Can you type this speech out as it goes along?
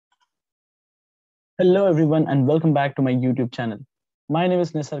Hello, everyone, and welcome back to my YouTube channel. My name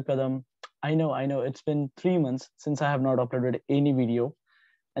is Nisarg Kadam. I know, it's been 3 months since I have not uploaded any video,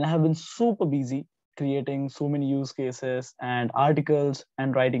 and I have been super busy creating so many use cases and articles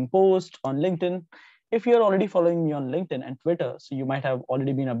and writing posts on LinkedIn. If you're already following me on LinkedIn and Twitter, so you might have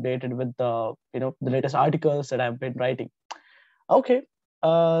already been updated with the latest articles that I've been writing. Okay.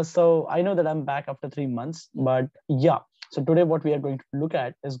 So I know that I'm back after 3 months, but yeah. So today, what we are going to look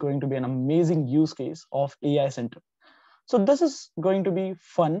at is going to be an amazing use case of AI Center. So this is going to be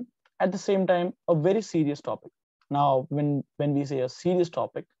fun at the same time, a very serious topic. Now, when we say a serious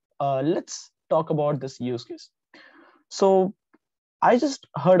topic, let's talk about this use case. So I just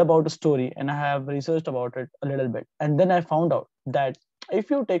heard about a story and I have researched about it a little bit. And then I found out that if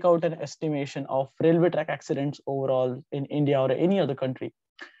you take out an estimation of railway track accidents overall in India or any other country,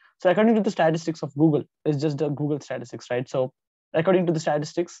 so according to the statistics of Google, it's just the Google statistics, right? So according to the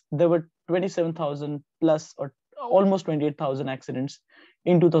statistics, there were 27,000 plus or almost 28,000 accidents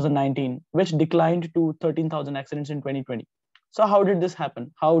in 2019, which declined to 13,000 accidents in 2020. So how did this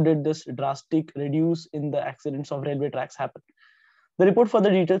happen? How did this drastic reduce in the accidents of railway tracks happen? The report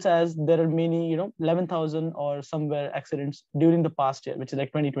further details as there are many, 11,000 or somewhere accidents during the past year, which is like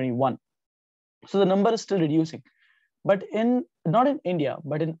 2021. So the number is still reducing. But in not in India,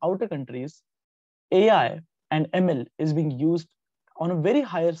 but in outer countries, AI and ML is being used on a very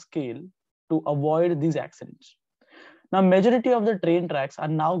higher scale to avoid these accidents. Now, majority of the train tracks are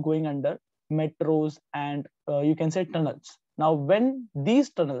now going under metros and you can say tunnels. Now, when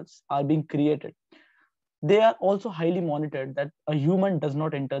these tunnels are being created, they are also highly monitored that a human does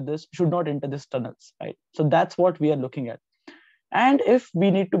not enter this, should not enter these tunnels, right? So that's what we are looking at. And if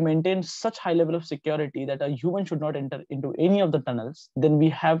we need to maintain such high level of security that a human should not enter into any of the tunnels, then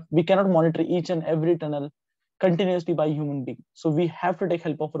we cannot monitor each and every tunnel continuously by human being. So we have to take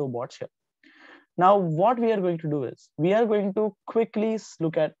help of robots here. Now, what we are going to do is we are going to quickly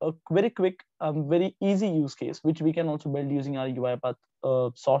look at a very quick, very easy use case, which we can also build using our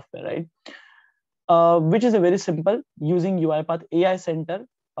UiPath software, right? Which is a very simple using UiPath AI Center,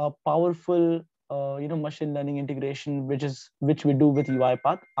 a powerful machine learning integration, which we do with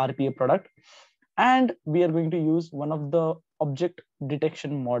UiPath RPA product, and we are going to use one of the object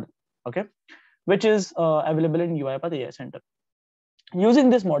detection model, okay, which is available in UiPath AI Center. Using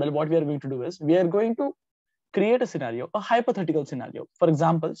this model, what we are going to do is we are going to create a scenario, a hypothetical scenario. For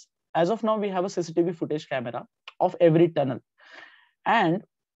examples, as of now, we have a CCTV footage camera of every tunnel, and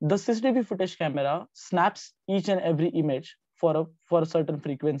the CCTV footage camera snaps each and every image for a certain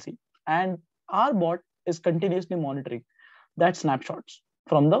frequency, and our bot is continuously monitoring that snapshots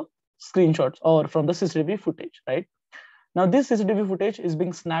from the screenshots or from the CCTV footage, right? Now, this CCTV footage is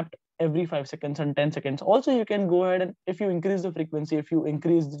being snapped every 5 seconds and 10 seconds. Also, you can go ahead and if you increase the frequency, if you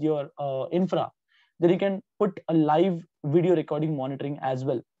increase your infra, then you can put a live video recording monitoring as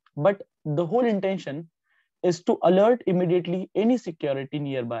well. But the whole intention is to alert immediately any security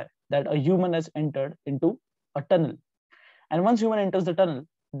nearby that a human has entered into a tunnel. And once human enters the tunnel,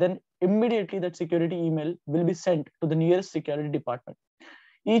 then immediately that security email will be sent to the nearest security department.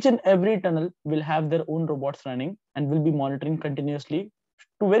 Each and every tunnel will have their own robots running and will be monitoring continuously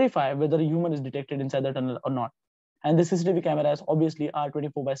to verify whether a human is detected inside the tunnel or not. And the CCTV cameras obviously are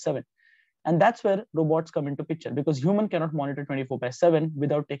 24/7. And that's where robots come into picture, because human cannot monitor 24/7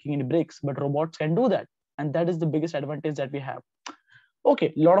 without taking any breaks, but robots can do that. And that is the biggest advantage that we have.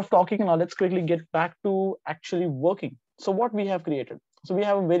 Okay, a lot of talking now. Let's quickly get back to actually working. So what we have created. So we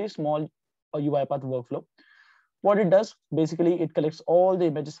have a very small UiPath workflow. What it does, basically, it collects all the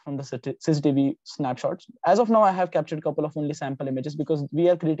images from the CCTV snapshots. As of now, I have captured a couple of only sample images because we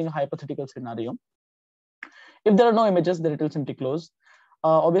are creating a hypothetical scenario. If there are no images, then it will simply close.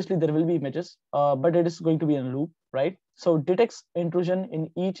 Obviously, there will be images, but it is going to be in a loop, right? So detects intrusion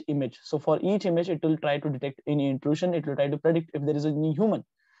in each image. So for each image, it will try to detect any intrusion. It will try to predict if there is any human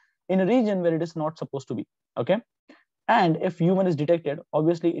in a region where it is not supposed to be, okay? And if human is detected,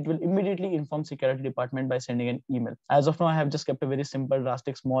 obviously, it will immediately inform security department by sending an email. As of now, I have just kept a very simple,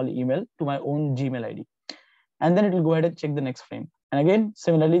 drastic, small email to my own Gmail ID. And then it will go ahead and check the next frame. And again,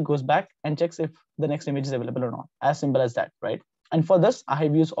 similarly, goes back and checks if the next image is available or not. As simple as that, right? And for this, I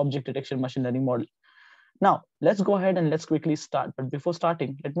have used object detection machine learning model. Now, let's go ahead and let's quickly start. But before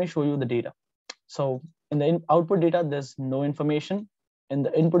starting, let me show you the data. So in the output data, there's no information. In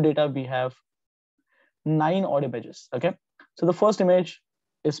the input data, we have 9 odd images, okay? So the first image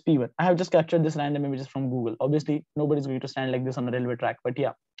is P1. I have just captured this random images from Google. Obviously, nobody's going to stand like this on a railway track, but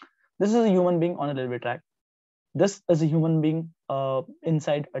yeah, this is a human being on a railway track. This is a human being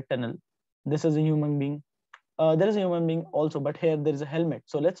inside a tunnel. This is a human being. There is a human being also, but here there is a helmet.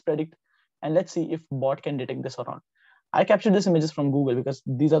 So let's predict and let's see if bot can detect this or not. I captured these images from Google because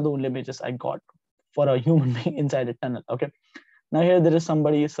these are the only images I got for a human being inside a tunnel. Okay. Now here there is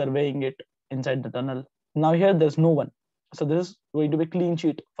somebody surveying it inside the tunnel. Now here there's no one. So this is going to be a clean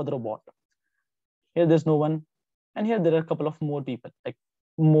sheet for the robot. Here there's no one. And here there are a couple of more people, like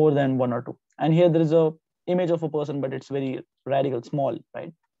more than one or two. And here there is a image of a person, but it's very radical, small,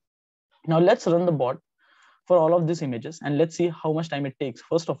 right? Now let's run the bot for all of these images and let's see how much time it takes,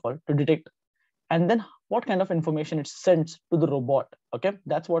 first of all, to detect, and then what kind of information it sends to the robot. Okay,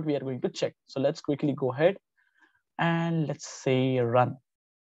 that's what we are going to check. So let's quickly go ahead and let's say run.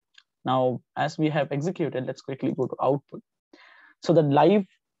 Now, as we have executed, let's quickly go to output. So that live,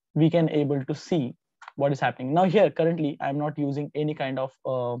 we can able to see what is happening. Now here, currently, I'm not using any kind of,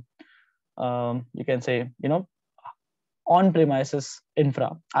 you can say, on-premises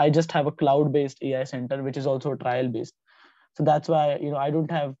infra. I just have a cloud-based AI center, which is also trial-based. So that's why, I don't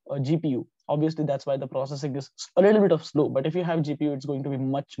have a GPU. Obviously, that's why the processing is a little bit of slow. But if you have GPU, it's going to be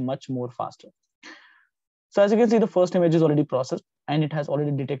much, much more faster. So as you can see, the first image is already processed and it has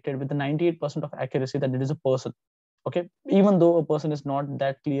already detected with the 98% of accuracy that it is a person. Okay, even though a person is not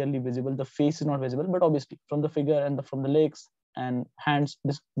that clearly visible, the face is not visible, but obviously from the figure and from the legs and hands, it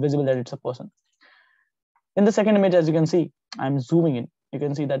is visible that it's a person. In the second image, as you can see, I'm zooming in. You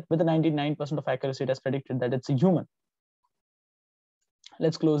can see that with the 99% of accuracy, it has predicted that it's a human.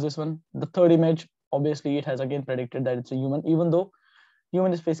 Let's close this one. The third image, obviously, it has again predicted that it's a human, even though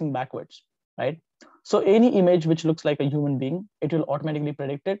human is facing backwards, right? So any image which looks like a human being, it will automatically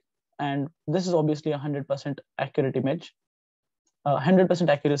predict it. And this is obviously a 100% accurate image, 100%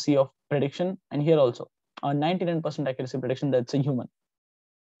 accuracy of prediction. And here also a 99% accuracy prediction that's a human.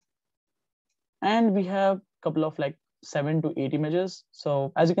 And we have a couple of like 7 to 8 images.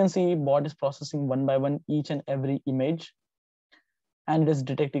 So as you can see, bot is processing one by one each and every image, and it is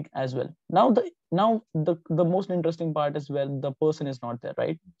detecting as well. Now the most interesting part is where the person is not there,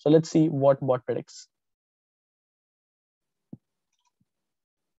 right? So let's see what bot predicts.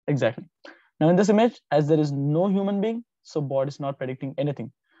 Exactly. Now in this image, as there is no human being, so bot is not predicting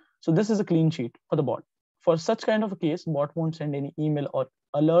anything. So this is a clean sheet for the bot. For such kind of a case, bot won't send any email or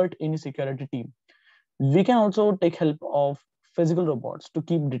alert any security team. We can also take help of physical robots to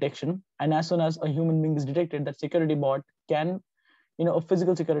keep detection. And as soon as a human being is detected, that security bot can, a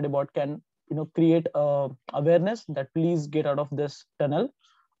physical security bot can, create awareness that please get out of this tunnel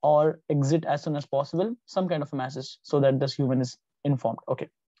or exit as soon as possible, some kind of a message so that this human is informed. Okay,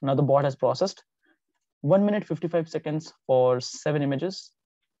 now the bot has processed 1 minute 55 seconds for 7 images,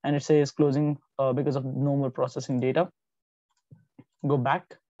 and it says closing because of no more processing data. Go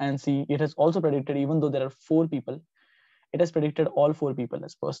back and see, it has also predicted, even though there are 4 people, it has predicted all 4 people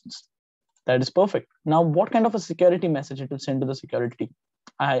as persons. That is perfect. Now, what kind of a security message it will send to the security team?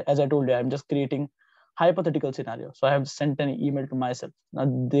 As I told you, I'm just creating hypothetical scenario. So I have sent an email to myself. Now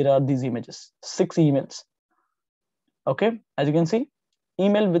there are these images, 6 emails. Okay, as you can see,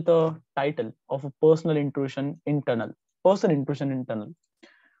 email with a title of a personal intrusion in tunnel, person intrusion in tunnel.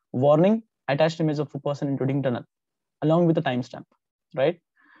 Warning, attached image of a person intruding tunnel, along with a timestamp, right?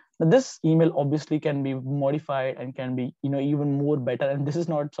 Now this email obviously can be modified and can be, even more better. And this is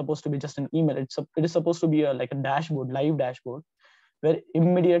not supposed to be just an email. It is supposed to be like a dashboard, live dashboard, where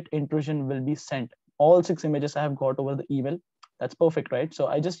immediate intrusion will be sent. All 6 images I have got over the email. That's perfect, right? So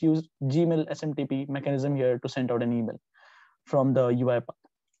I just used Gmail SMTP mechanism here to send out an email from the UiPath.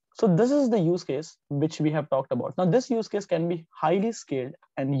 So this is the use case which we have talked about. Now this use case can be highly scaled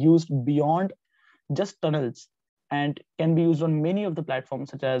and used beyond just tunnels, and can be used on many of the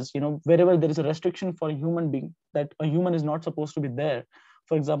platforms, such as, wherever there is a restriction for a human being, that a human is not supposed to be there.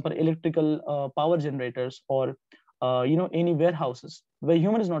 For example, electrical power generators, or any warehouses where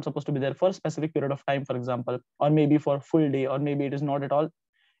human is not supposed to be there for a specific period of time, for example, or maybe for a full day, or maybe it is not at all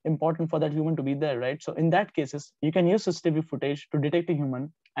important for that human to be there, right? So in that cases, you can use CCTV footage to detect a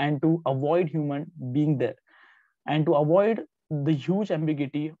human and to avoid human being there. And to avoid the huge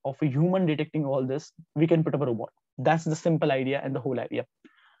ambiguity of a human detecting all this, we can put up a robot. That's the simple idea and the whole idea.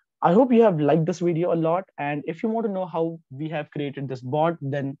 I hope you have liked this video a lot. And if you want to know how we have created this bot,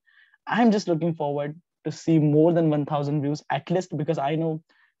 then I'm just looking forward to see more than 1,000 views at least, because I know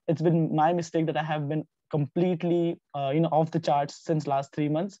it's been my mistake that I have been completely off the charts since last 3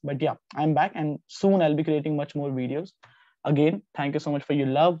 months. But yeah, I'm back, and soon I'll be creating much more videos. Again, thank you so much for your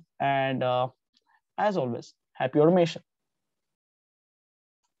love, and as always, happy automation.